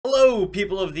Hello,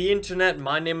 people of the internet,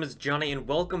 my name is Johnny and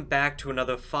welcome back to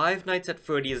another Five Nights at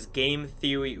Freddy's game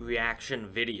theory reaction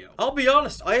video. I'll be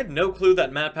honest, I had no clue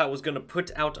that MatPat was going to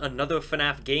put out another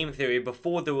FNaF game theory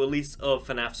before the release of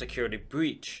FNaF Security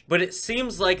Breach. But it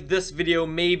seems like this video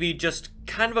may be just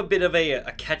kind of a bit of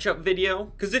a catch-up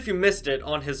video, because if you missed it,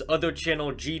 on his other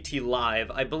channel GT Live,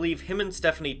 I believe him and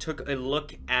Stephanie took a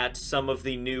look at some of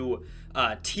the new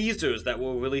teasers that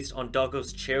were released on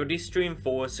Doggo's charity stream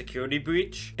for Security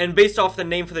Breach. And based off the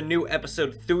name for the new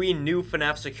episode, 3 new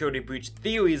FNaF Security Breach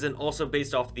theories, and also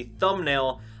based off the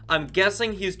thumbnail, I'm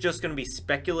guessing he's just going to be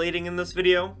speculating in this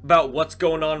video about what's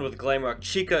going on with Glamrock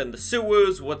Chica in the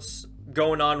sewers, what's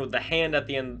going on with the hand at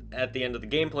the end of the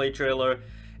gameplay trailer,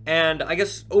 and I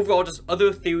guess overall just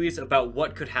other theories about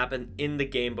what could happen in the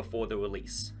game before the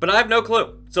release. But I have no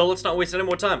clue, so let's not waste any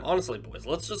more time. Honestly, boys,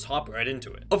 let's just hop right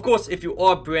into it. Of course, if you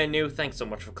are brand new, thanks so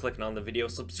much for clicking on the video.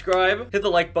 Subscribe, hit the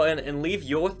like button, and leave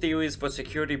your theories for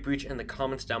Security Breach in the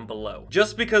comments down below.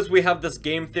 Just because we have this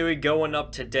game theory going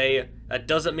up today, that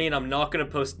doesn't mean I'm not going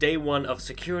to post day 1 of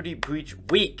Security Breach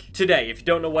Week. Today, if you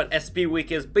don't know what SB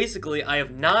Week is, basically I have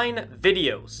 9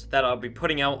 videos that I'll be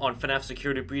putting out on FNaF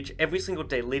Security Breach every single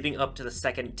day leading up to the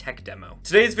second tech demo.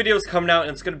 Today's video is coming out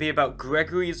and it's going to be about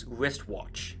Gregory's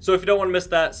wristwatch. So if you don't want to miss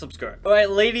that, subscribe. Alright,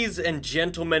 ladies and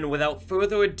gentlemen, without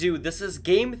further ado, this is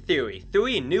Game Theory.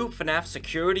 3 new FNaF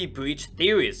Security Breach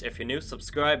theories. If you're new,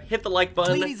 subscribe, hit the like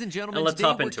button, ladies and gentlemen, let's today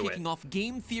hop we're into kicking off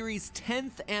Game Theory's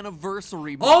 10th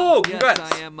anniversary month. Oh, congrats!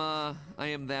 Yes, I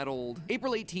am that old.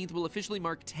 April 18th will officially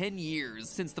mark 10 years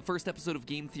since the first episode of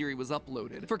Game Theory was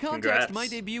uploaded. For context, Congrats. my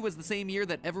debut was the same year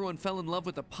that everyone fell in love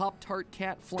with a Pop-Tart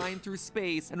cat flying through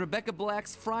space, and Rebecca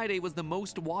Black's Friday was the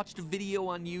most watched video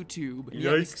on YouTube. And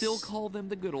yet we still call them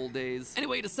the good old days.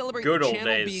 Anyway, to celebrate the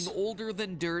channel being older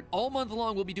than dirt, all month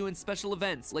long we'll be doing special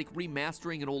events, like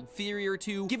remastering an old theory or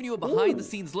two, giving you a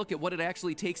behind-the-scenes look at what it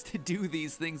actually takes to do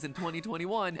these things in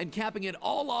 2021, and capping it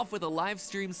all off with a live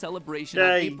stream celebration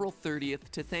on April 30th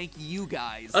to thank you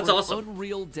guys for an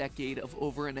unreal decade of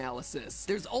over-analysis.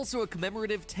 There's also a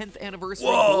commemorative 10th anniversary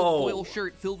gold foil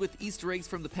shirt filled with Easter eggs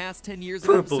from the past 10 years of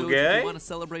episodes if you want to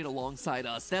celebrate alongside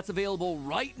us. That's available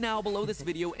right now below this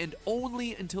video and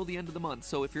only until the end of the month,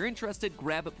 so if you're interested,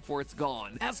 grab it before it's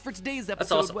gone. As for today's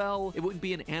episode, well, it wouldn't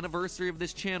be an anniversary of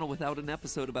this channel without an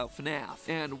episode about FNaF.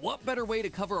 And what better way to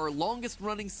cover our longest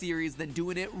running series than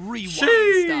doing it rewind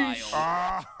style?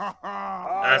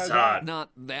 That's hot. Not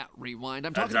that rewind.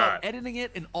 I'm talking about editing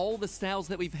it in all the styles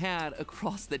that we've had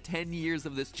across the 10 years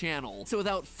of this channel. So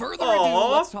without further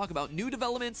ado, let's talk about new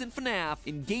developments in FNaF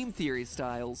in game theory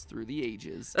styles through the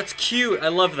ages. That's cute. I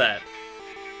love that.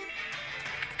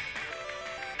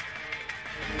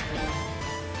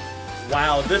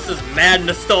 Wow, this is mad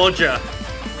nostalgia.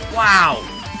 Wow.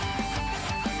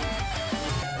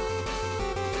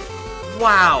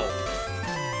 Wow.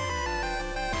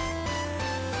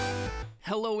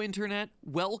 Hello, Internet.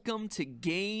 Welcome to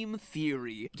Game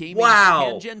Theory, gaming's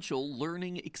tangential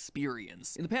learning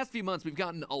experience. In the past few months, we've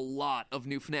gotten a lot of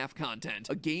new FNaF content.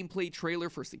 A gameplay trailer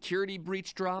for Security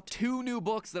Breach dropped, 2 new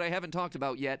books that I haven't talked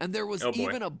about yet, and there was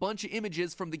even a bunch of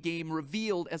images from the game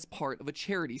revealed as part of a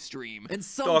charity stream. And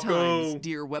sometimes,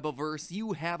 dear Weboverse,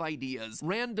 you have ideas,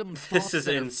 random thoughts that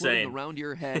are floating around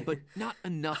your head, but not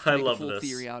enough to make a full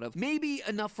theory out of. Maybe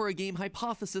enough for a game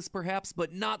hypothesis, perhaps,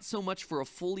 but not so much for a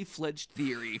fully fledged theory.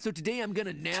 So today I'm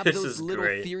gonna nab those little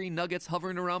theory nuggets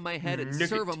hovering around my head and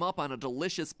serve them up on a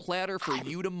delicious platter for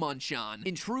you to munch on.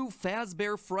 In true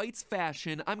Fazbear Frights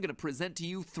fashion, I'm gonna present to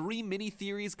you 3 mini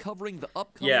theories covering the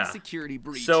upcoming Security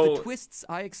Breach, the twists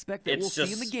I expect that we'll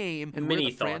see in the game, and where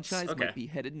the franchise might be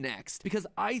headed next. Because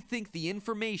I think the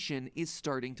information is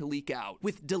starting to leak out.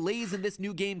 With delays in this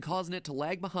new game causing it to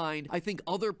lag behind, I think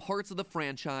other parts of the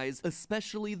franchise,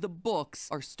 especially the books,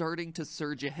 are starting to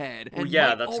surge ahead. And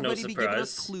might already be giving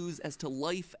us clues as to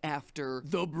life after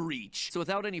the breach. So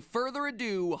without any further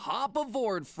ado, hop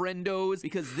aboard, friendos,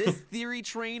 because this theory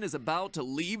train is about to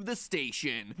leave the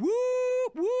station. Woo!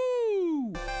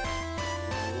 Woo!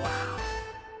 Wow.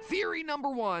 Theory number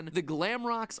 1, the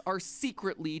Glamrocks are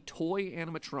secretly toy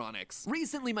animatronics.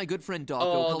 Recently, my good friend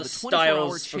Doggo held a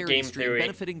 24-hour charity stream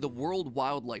benefiting the World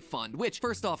Wildlife Fund, which,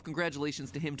 first off, congratulations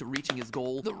to him to reaching his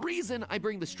goal. The reason I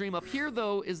bring the stream up here,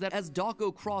 though, is that as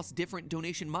Doggo crossed different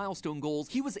donation milestone goals,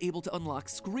 he was able to unlock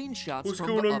screenshots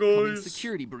from the upcoming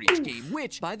Security Breach game,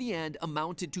 which, by the end,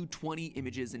 amounted to 20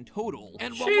 images in total.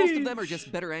 And while most of them are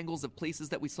just better angles of places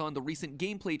that we saw in the recent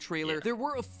gameplay trailer, there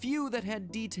were a few that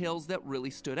had details that really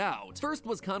stood out. First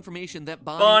was confirmation that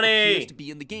Bonnie appears to be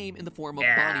in the game in the form of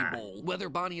Bonnie Bowl. Whether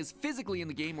Bonnie is physically in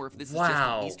the game or if this is just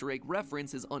an Easter egg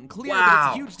reference is unclear, but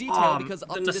it's a huge detail because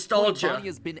up to this point, Bonnie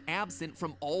has been absent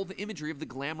from all the imagery of the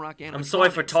Glamrock animatronics. I'm sorry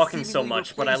for talking so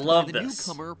much, but I love this.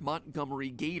 Newcomer Montgomery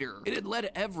Gator. It had led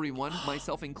everyone,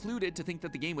 myself included, to think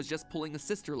that the game was just pulling a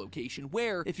sister location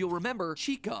where, if you'll remember,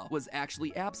 Chica was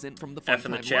actually absent from the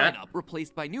Funtime lineup,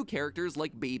 replaced by new characters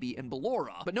like Baby and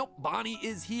Ballora. But nope, Bonnie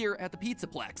is here at the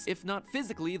Pizzaplex. If not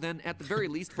physically, then at the very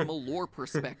least from a lore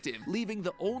perspective, leaving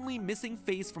the only missing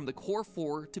face from the core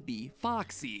 4 to be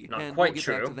Foxy. Not quite we'll get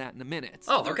true. back to that in a minute.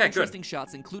 Oh, Other okay, interesting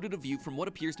shots included a view from what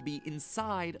appears to be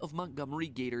inside of Montgomery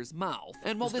Gator's mouth.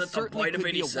 And while this certainly could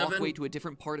be a walkway to a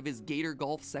different part of his Gator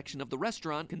Golf section of the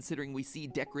restaurant, considering we see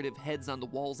decorative heads on the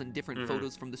walls and different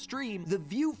photos from the stream, the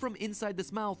view from inside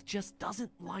this mouth just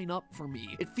doesn't line up for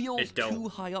me. It feels too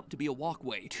high up to be a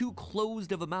walkway, too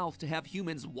closed of a mouth to have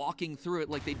humans walking through it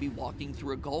like they'd be walking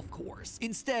through a golf course.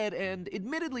 Instead, and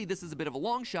admittedly this is a bit of a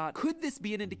long shot, could this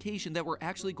be an indication that we're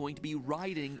actually going to be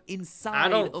riding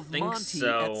inside of Monty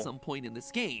at some point in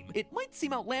this game? It might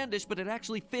seem outlandish, but it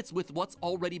actually fits with what's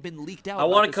already been leaked out. I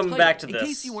want to come back to this. In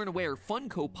case you weren't aware,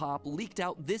 Funko Pop leaked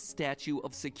out this statue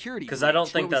of security. Because I don't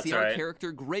think that's right. Our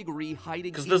character Gregory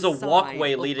hiding because there's a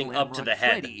walkway leading up to the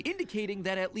head, Freddy, indicating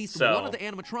that at least one of the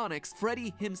animatronics,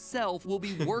 Freddy himself, will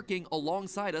be working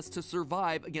alongside us to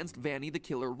survive against Vanny the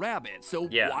Killer Rabbit. So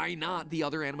why not the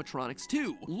other animatronics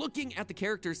too? Looking at the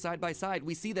characters side by side,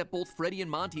 we see that both Freddy and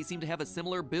Monty seem to have a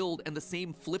similar build and the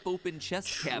same flip-open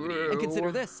chest cavity. And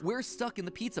consider this, we're stuck in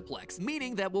the Pizzaplex,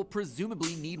 meaning that we'll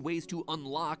presumably need ways to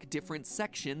unlock different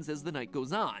sections as the night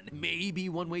goes on. Maybe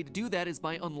one way to do that is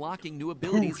by unlocking new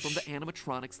abilities from the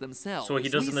animatronics themselves. So he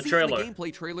does in the trailer. We see in the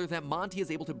gameplay trailer that Monty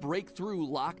is able to break through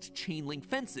locked chain link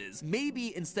fences.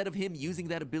 Maybe instead of him using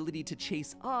that ability to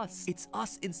chase us, it's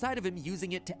us inside of him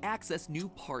using it to access new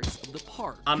parts of the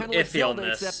park. I'm Kinda like iffy Zelda, on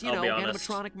this, except, you I'll know, be honest.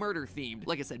 animatronic murder themed.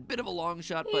 Like I said, bit of a long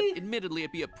shot, but admittedly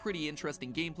it'd be a pretty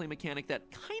interesting gameplay mechanic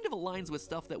that kind of aligns with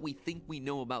stuff that we think we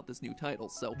know about this new title,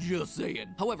 so just saying.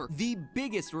 However, the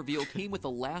biggest reveal came with the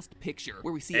last picture,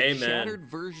 where we see a shattered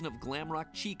version of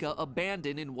Glamrock Chica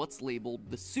abandoned in what's labeled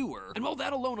the sewer. And while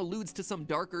that alone alludes to some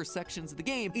darker sections of the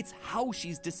game, it's how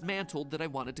she's dismantled that I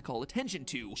wanted to call attention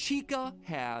to. Chica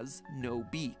has no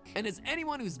beak. And as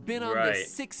anyone who's been on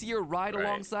this 6-year ride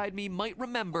alongside me might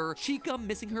remember, Chica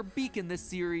missing her beak in this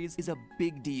series is a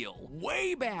big deal.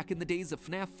 Way back in the days of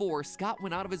FNaF 4, Scott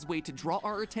went out of his way to draw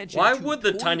our attention Why to would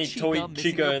the tiny toy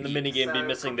Chica in the beak. minigame be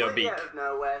missing their beak? Out of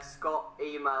nowhere, Scott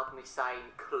emailed me saying,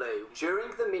 clue. During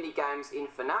the minigames in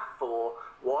FNaF 4,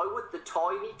 why would the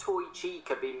tiny toy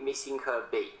Chica be missing her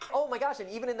beak? Oh my gosh, and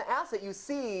even in the asset you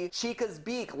see Chica's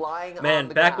beak lying on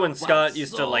the back ground. when Scott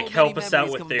used to like help us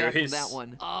out with theories. That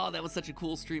one. Oh, that was such a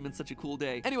cool stream and such a cool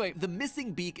day. Anyway, the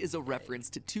missing beak is a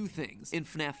reference to two things. In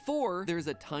FNaF 4, there's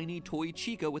a tiny toy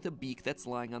Chica with a beak that's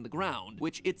lying on the ground,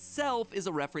 which itself is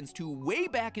a reference to way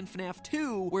back in FNaF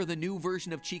 2, where the new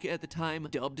version of Chica at the time,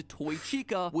 dubbed Toy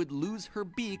Chica, would lose her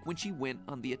beak when she went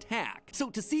on the attack.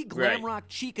 So to see Glamrock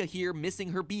Chica here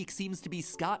missing her beak seems to be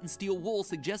Scott and Steel Wool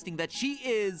suggesting that she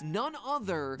is none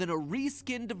other than a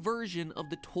reskinned version of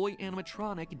the toy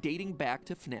animatronic dating back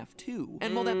to FNaF 2.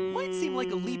 And while that might seem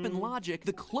like a leap in logic,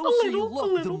 the closer you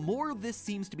look, the more this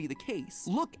seems to be the case.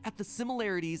 Look at the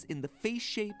similarities in the face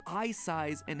shape, eye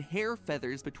size, and hair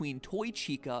feathers between Toy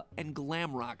Chica and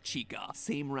Glamrock Chica.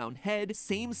 Same round head,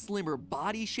 same slimmer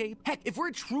body shape. Heck, if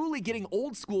we're truly getting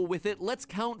old school with it, let's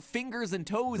count fingers and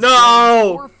toes.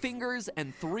 No! 4 fingers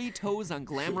and 3 toes on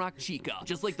Glamrock Chica,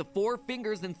 just like the 4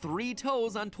 fingers and 3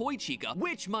 toes on Toy Chica,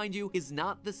 which, mind you, is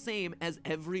not the same as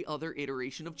every other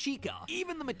iteration of Chica.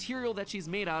 Even the material that she's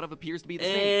made out of appears to be the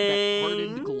same, that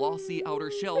hardened, glossy outer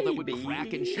shell that would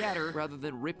crack and shatter rather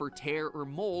than rip or tear or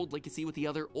mold like you see with the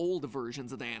other old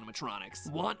versions of the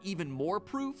animatronics. Want even more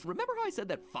proof? Remember how I said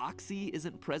that Foxy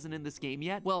isn't present in this game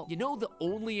yet? Well, you know the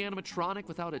only animatronic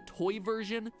without a toy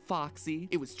version? Foxy.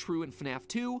 It was true in FNaF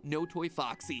 2, no toy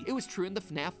Foxy. It was true in the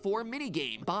FNaF 4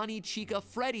 minigame. Bonnie, Chica,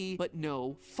 Freddy, but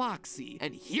no Foxy.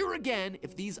 And here again,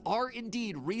 if these are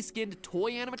indeed reskinned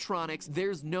toy animatronics,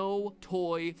 there's no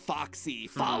toy Foxy.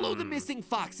 Follow the missing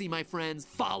Foxy, my friends.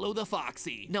 Follow the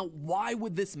Foxy. Now, why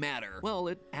would this matter? Well,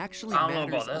 it actually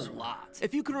matters a lot.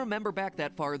 If you can remember back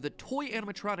that far, the toy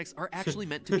animatronics are actually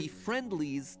meant to be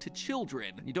friendlies to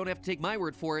children. You don't have to take my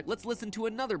word for it. Let's listen to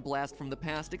another blast from the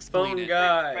past explain it.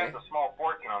 Guy. Spent a small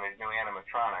fortune on these new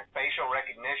animatronics. Facial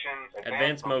recognition,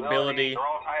 advanced mobility. They're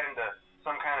all tied into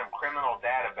some kind of criminal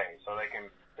database, so they can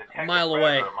detect a mile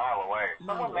away.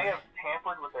 Someone may have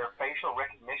tampered with their facial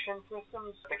recognition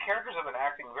systems. The characters have been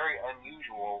acting very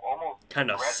unusual, almost kind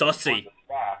of aggressive sussy. towards the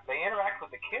staff.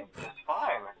 with the kids just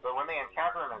fine. But when they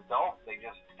encounter an adult, they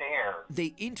just stare.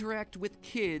 They interact with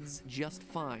kids just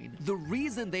fine. The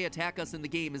reason they attack us in the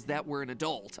game is that we're an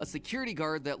adult. A security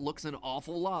guard that looks an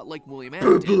awful lot like William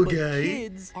Afton, but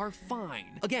kids are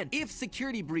fine. Again, if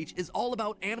Security Breach is all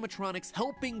about animatronics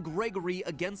helping Gregory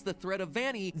against the threat of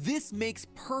Vanny, this makes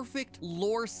perfect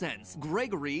lore sense.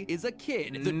 Gregory is a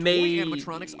kid. The toy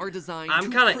animatronics are designed I'm to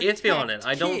kind of protect iffy on it.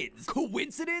 I don't. kids.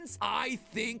 Coincidence? I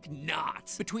think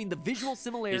not. Between the visual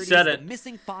similarities, said the it.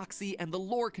 missing Foxy, and the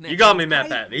lore connection, You got me, Matt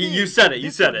Pat. You said it.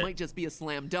 You said it. Might just be a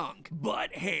slam dunk.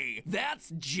 But hey,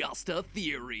 that's just a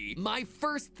theory. My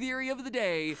first theory of the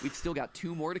day. We've still got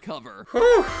 2 more to cover.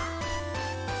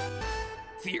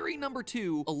 Theory number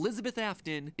 2, Elizabeth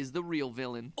Afton is the real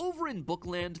villain. Over in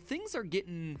Bookland, things are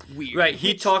getting weird. Right,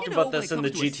 he talked about this in the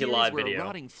GT GT Live where video. A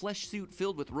rotting flesh suit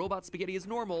filled with robot spaghetti is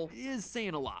normal is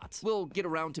saying a lot. We'll get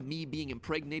around to me being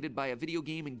impregnated by a video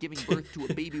game and giving birth to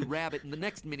a baby rabbit in the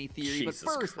next mini theory, but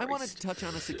first, I wanted to touch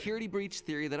on a security breach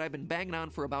theory that I've been banging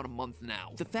on for about a month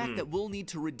now. The fact that we'll need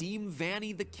to redeem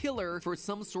Vanny the killer for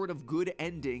some sort of good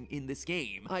ending in this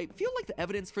game. I feel like the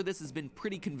evidence for this has been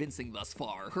pretty convincing thus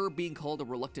far. Her being called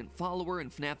a reluctant follower in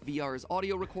FNaF VR's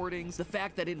audio recordings, the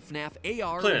fact that in FNaF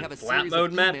AR we have a series of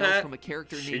emails from a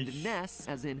character named Ness,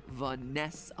 as in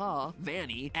Vanessa,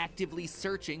 Vanny, actively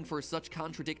searching for such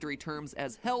contradictory terms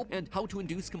as help and how to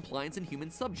induce compliance in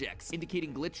human subjects,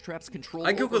 indicating glitch traps control.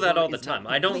 I Google that all the time.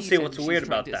 I don't see what's weird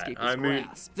about that. I mean,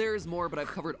 there's more, but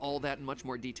I've covered all that in much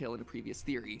more detail in a previous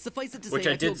theory. Suffice it to which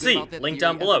say, I did see. Link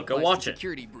down below. Go watch it.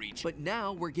 Security breach. But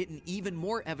now we're getting even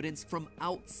more evidence from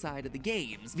outside of the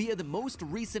games via the most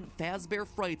recent Fazbear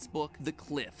Frights book, The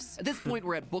Cliffs. At this point,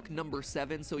 we're at book number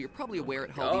 7, so you're probably aware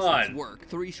of how these things work.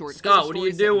 3 short Scott, what are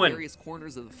you doing? In various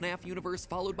corners of the FNaF universe,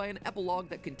 followed by an epilogue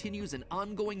that continues an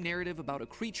ongoing narrative about a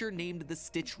creature named the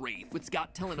Stitch Wraith, with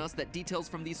Scott telling us that details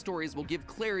from these stories will give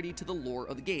clarity to the lore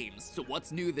of the games. So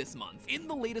what's new this month? In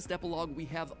the latest epilogue, we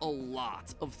have a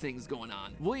lot of things going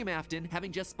on. William Afton,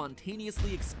 having just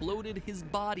spontaneously exploded his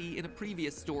body in a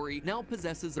previous story, now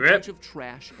possesses a bunch of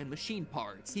trash and machine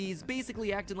parts. He's basically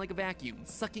acting like a vacuum,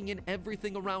 sucking in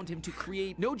everything around him to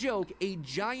create, no joke, a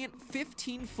giant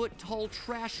 15-foot tall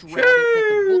trash rabbit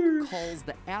that the book calls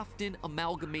the Afton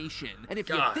Amalgamation. And if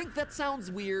you think that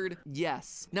sounds weird,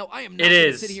 yes. Now, I am not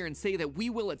going to sit here and say that we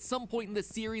will at some point in this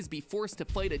series be forced to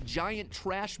fight a giant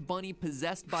trash bunny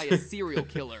possessed by a serial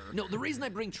killer. No, the reason I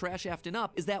bring Trash Afton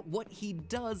up is that what he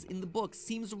does in the book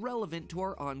seems relevant to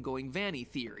our ongoing Vanny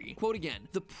theory. Quote again,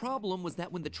 "The problem was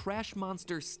that when the trash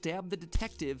monster stabbed the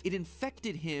detective, it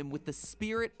infected him with the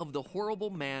spirit of the horrible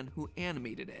man who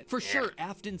animated it." For sure,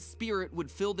 Afton's spirit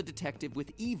would fill the detective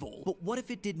with evil, but what if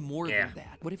it did more than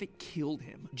that? What if it killed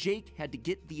him? Jake had to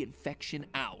get the infection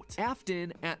out.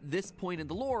 Afton, at this point in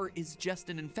the lore, is just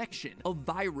an infection, a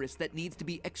virus that needs to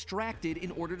be extracted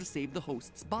in order to save the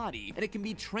host's body, and it can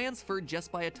be transferred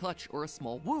just by a touch or a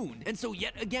small wound. And so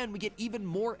yet again, we get even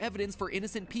more evidence for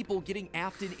innocent people getting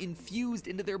Afton infused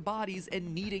into their bodies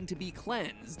and needing to be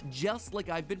cleansed, just like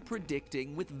I've been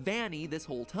predicting with Vanny this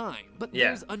whole time. But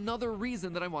there's another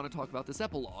reason that I want to talk about this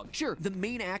epilogue. Sure, the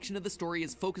main action of the story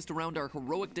is focused around our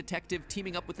heroic detective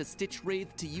teaming up with a Stitch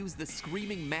Wraith to use the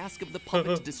screaming mask of the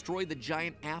puppet to destroy the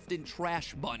giant Afton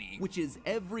trash bunny, which is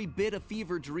every bit a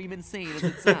fever dream insane as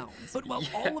it sounds. But while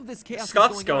all of this chaos is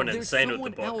going on, there's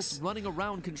someone else running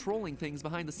around controlling things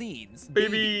behind the scenes.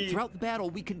 Baby! Throughout the battle,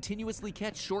 we continuously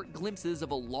catch short glimpses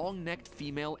of a long-necked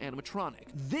female animatronic.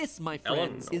 This, my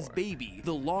friends, is Baby.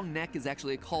 The long neck is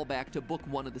actually a callback to book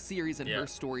 1 of the series and her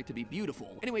story to be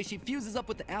beautiful. Anyway, she fuses up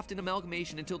with the Afton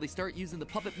Amalgamation until they start using the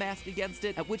puppet mask against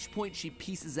it, at which point she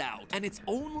pieces out. And it's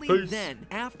only then,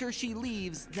 after she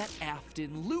leaves, that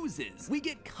Afton loses. We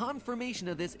get confirmation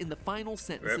of this in the final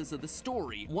sentences of the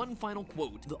story. One final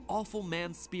quote: "The awful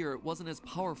man's spirit wasn't as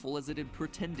powerful as it had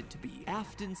pretended to be.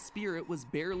 Afton's spirit was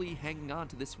barely hanging on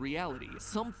to this reality.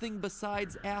 Something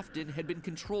besides Afton had been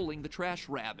controlling the trash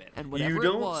rabbit, and whatever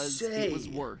it was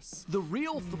worse. The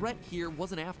real threat here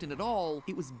wasn't Afton at all,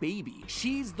 it was Baby.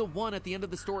 She's the one at the end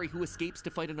of the story who escapes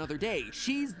to fight another day.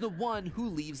 She's the one who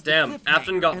leaves the cliffhanger.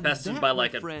 Afton got bested by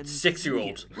like a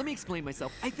 6-year-old. Let me explain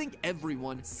myself. I think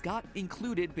everyone, Scott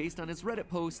included based on his Reddit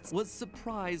posts, was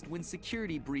surprised when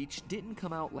Security Breach didn't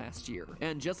come out last year.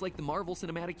 And just like the Marvel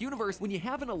Cinematic Universe, when you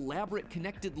have an elaborate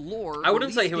connected lore, I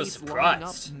wouldn't say he was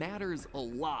surprised. Matters a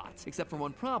lot, except for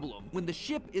one problem. When the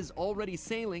ship is already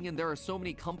sailing and there are so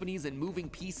many companies and moving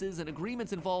pieces and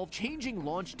agreements involved, changing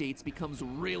launch dates becomes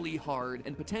really hard. hard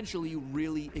and potentially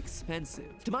really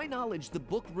expensive. To my knowledge, the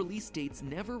book release dates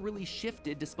never really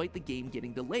shifted despite the game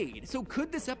getting delayed. So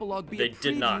could this epilogue be a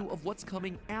preview of what's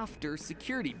coming after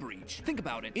Security Breach? Think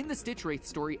about it. In the Stitch Wraith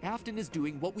story, Afton is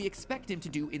doing what we expect him to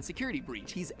do in Security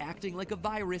Breach. He's acting like a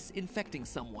virus infecting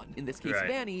someone, in this case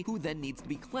Vanny, who then needs to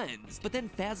be cleansed. But then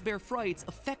Fazbear Frights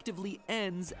effectively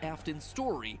ends Afton's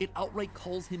story. It outright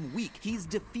calls him weak. He's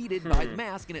defeated by the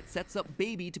mask, and it sets up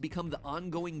Baby to become the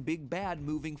ongoing big bad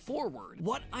moving forward.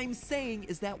 What I'm saying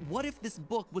is that what if this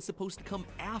book was supposed to come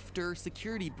after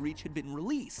Security Breach had been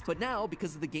released? But now,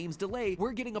 because of the game's delay,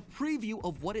 we're getting a preview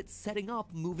of what it's setting up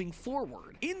moving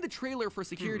forward. In the trailer for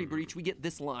Security Breach, we get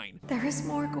this line: "There is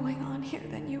more going on here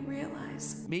than you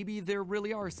realize." Maybe there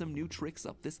really are some new tricks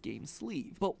up this game's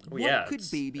sleeve. But what could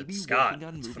Baby be Scott. working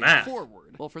on It's moving FNaF.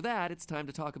 forward? Well, for that, it's time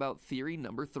to talk about theory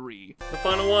number 3. The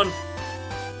final one.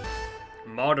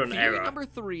 Modern Theory era. number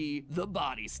 3, the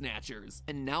Body Snatchers.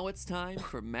 And now it's time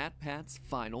for Matt Pat's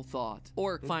final thought.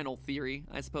 Or final theory,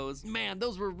 I suppose. Man,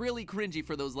 those were really cringy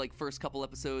for those, like, first couple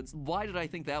episodes. Why did I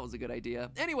think that was a good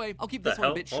idea? Anyway, I'll keep this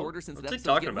one a bit shorter since the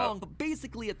episode's getting long. But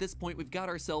basically, at this point, we've got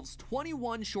ourselves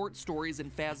 21 short stories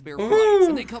in Fazbear Frights.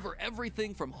 And they cover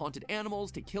everything from haunted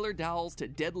animals to killer dolls to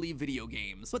deadly video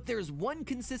games. But there's one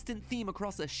consistent theme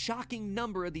across a shocking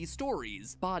number of these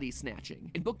stories: body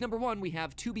snatching. In book number 1, we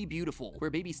have To Be Beautiful, where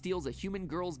Baby steals a human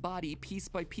girl's body piece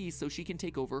by piece so she can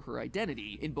take over her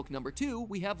identity. In book number 2,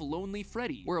 we have Lonely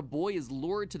Freddy, where a boy is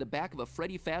lured to the back of a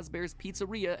Freddy Fazbear's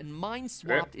pizzeria and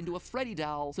mind-swapped into a Freddy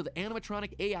doll so the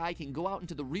animatronic AI can go out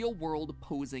into the real world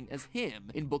posing as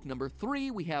him. In book number 3,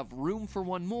 we have Room for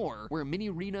One More, where mini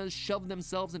Renas shove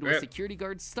themselves into a security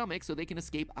guard's stomach so they can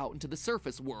escape out into the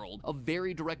surface world, a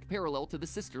very direct parallel to the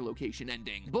sister location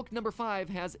ending. Book number 5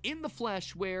 has In the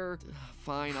Flesh, where,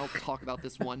 fine, I'll talk about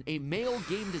this one, a male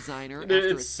game designer, after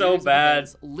it's a so series of bad.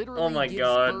 events, literally gives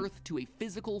birth to a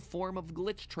physical form of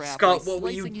glitch trap. Scott, by what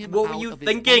were slicing you him what were out you of his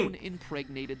thinking? own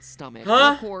impregnated stomach. Huh?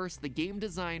 And of course, the game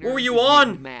designer, What were you is on?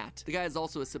 named Matt. The guy is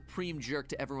also a supreme jerk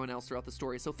to everyone else throughout the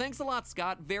story, so thanks a lot,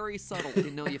 Scott. Very subtle.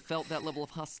 Didn't know you felt that level of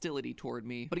hostility toward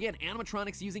me. But again,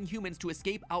 animatronics using humans to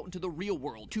escape out into the real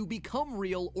world, to become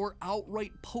real or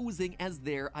outright posing as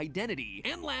their identity.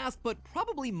 And last, but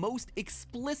probably most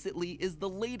explicitly, is the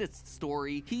latest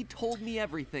story, He Told Me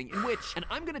Everything, in which, and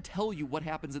I'm gonna tell you what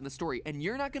happens in the story, and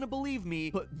you're not gonna believe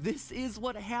me, but this is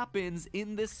what happens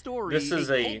in this story. This is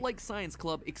a cult-like science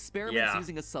club experiments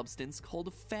using a substance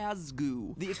called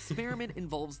Faz-goo. The experiment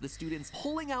involves the students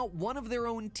pulling out one of their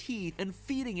own teeth and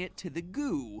feeding it to the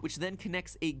goo, which then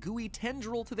connects a gooey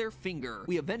tendril to their finger.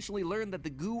 We eventually learn that the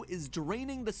goo is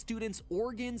draining the students'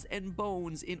 organs and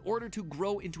bones in order to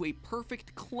grow into a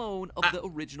perfect clone of the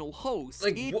original host.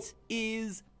 Like, it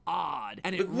is odd,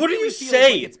 and it what do really you feels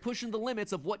say? like it's pushing the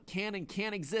limits of what can and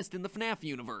can't exist in the FNaF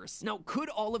universe. Now, could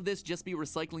all of this just be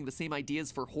recycling the same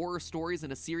ideas for horror stories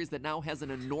in a series that now has an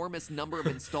enormous number of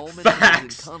installments and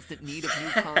is in constant need of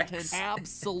new content?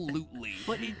 Absolutely.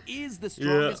 But it is the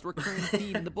strongest recurring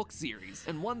theme in the book series,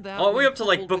 and one that, aren't we up to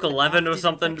like book 11 or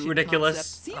something ridiculous?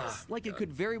 Seems like it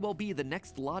could very well be the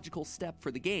next logical step for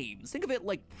the games. Think of it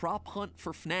like prop hunt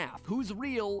for FNaF. Who's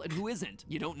real and who isn't?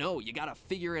 You don't know, you gotta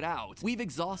figure it out. We've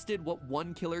exhausted what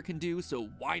one killer can do, so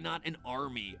why not an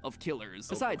army of killers?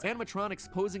 Besides,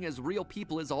 animatronics posing as real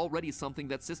people is already something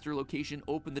that Sister Location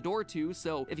opened the door to,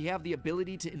 so if you have the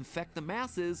ability to infect the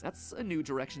masses, that's a new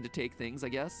direction to take things, I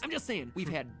guess. I'm just saying, we've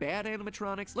had bad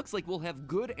animatronics, looks like we'll have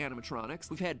good animatronics,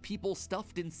 we've had people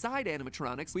stuffed inside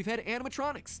animatronics, we've had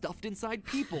animatronics stuffed inside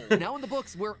people. Now in the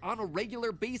books, we're on a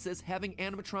regular basis having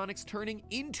animatronics turning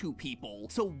into people,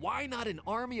 so why not an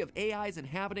army of AIs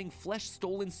inhabiting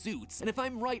flesh-stolen suits? And if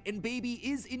I'm right, and Baby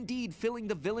is indeed filling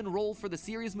the villain role for the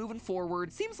series moving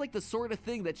forward, seems like the sort of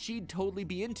thing that she'd totally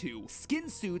be into. Skin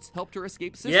suits helped her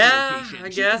escape Sister Location. I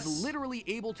She guess. is literally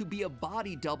able to be a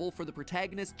body double for the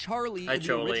protagonist Charlie in the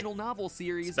Charlie. original novel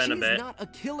series. It's been a She's bit. not a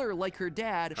killer like her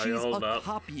dad, she's hold a up.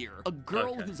 copier. A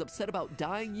girl who's upset about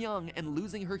dying young and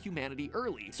losing her humanity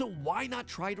early. So why not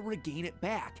try to regain it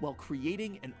back while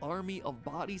creating an army of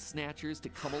body snatchers to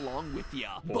come along with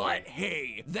ya? But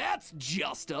hey, that's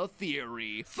just a theory.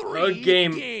 Three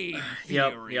game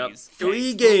theories.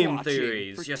 Three Thanks for game watching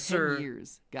theories. for Yes, 10 sir.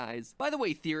 years, guys. By the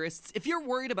way, theorists, if you're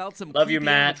worried about some Love you, creepy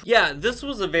Matt. Yeah, this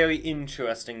was a very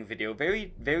interesting video.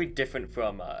 Very, very different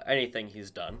from anything he's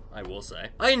done, I will say.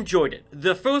 I enjoyed it.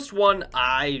 The first one,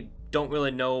 I don't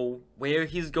really know where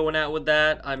he's going at with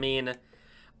that. I mean,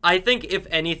 I think if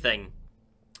anything,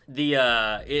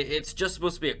 it's just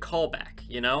supposed to be a callback,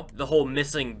 you know? The whole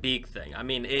missing beak thing. I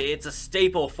mean, it's a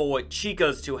staple for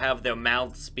Chicas to have their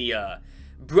mouths be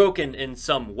broken in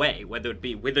some way, whether it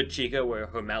be Withered Chica, where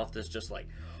her mouth is just like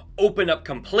open up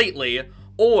completely,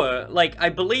 or, like, I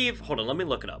believe, hold on, let me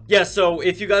look it up. Yeah, so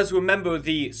if you guys remember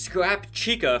the scrap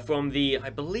chica from the,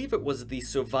 I believe it was the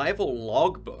survival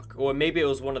logbook, or maybe it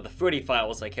was one of the Freddy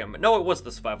files, I can't remember. No, it was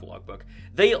the survival logbook.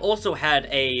 They also had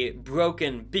a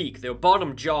broken beak. Their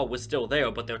bottom jaw was still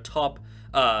there, but their top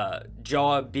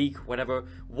jaw, beak, whatever,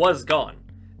 was gone.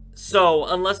 So,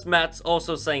 unless Matt's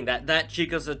also saying that that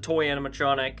chica's a toy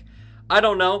animatronic, I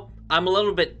don't know. I'm a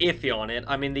little bit iffy on it.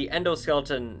 I mean, the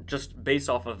endoskeleton, just based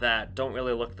off of that, don't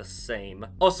really look the same.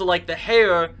 Also, like, the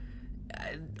hair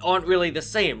aren't really the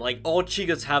same. Like, all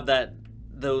chicas have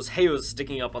those hairs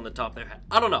sticking up on the top of their head.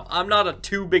 I don't know. I'm not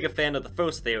too big a fan of the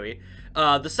first theory.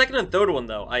 The second and third one,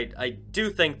 though, I do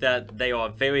think that they are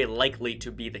very likely to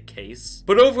be the case.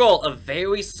 But overall, a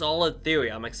very solid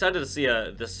theory. I'm excited to see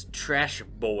this trash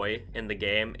boy in the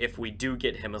game, if we do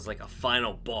get him as, like, a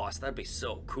final boss. That'd be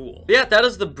so cool. But yeah, that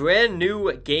is the brand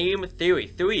new game theory.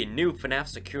 3 new FNaF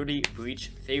security breach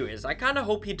theories. I kind of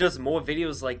hope he does more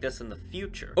videos like this in the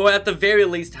future. Or at the very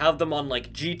least, have them on,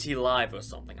 like, GT Live or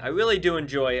something. I really do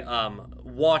enjoy,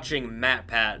 watching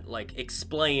MatPat, like,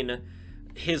 explain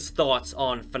his thoughts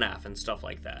on FNaF and stuff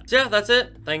like that. So yeah, that's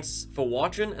it. Thanks for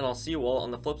watching, and I'll see you all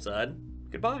on the flip side.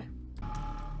 Goodbye.